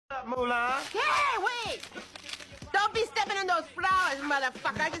up, Mulan? Hey, wait! Don't be stepping on those flowers,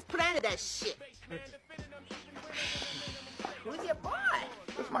 motherfucker. I just planted that shit. Who's your boy?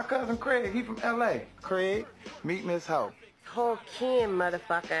 It's my cousin Craig. He from L.A. Craig, meet Miss Ho. Whole Kim,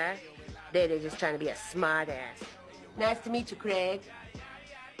 motherfucker. They're just trying to be a smart ass. Nice to meet you, Craig.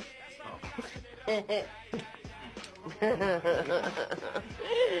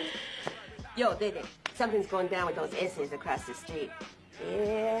 Yo, Dede, something's going down with those essays across the street.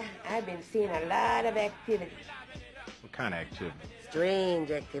 Yeah, I've been seeing a lot of activity. What kind of activity?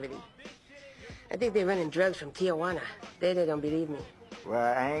 Strange activity. I think they're running drugs from Tijuana. Dede don't believe me. Well,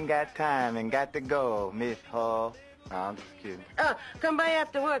 I ain't got time and got to go, Miss Ho. No, I'm just kidding. Oh, come by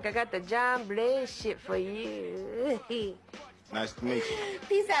after work. I got the John Blaze shit for you. Nice to meet you.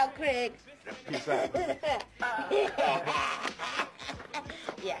 Peace out, Craig. Peace out.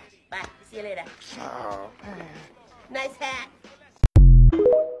 Yeah, bye. See you later. Oh, man. Nice hat.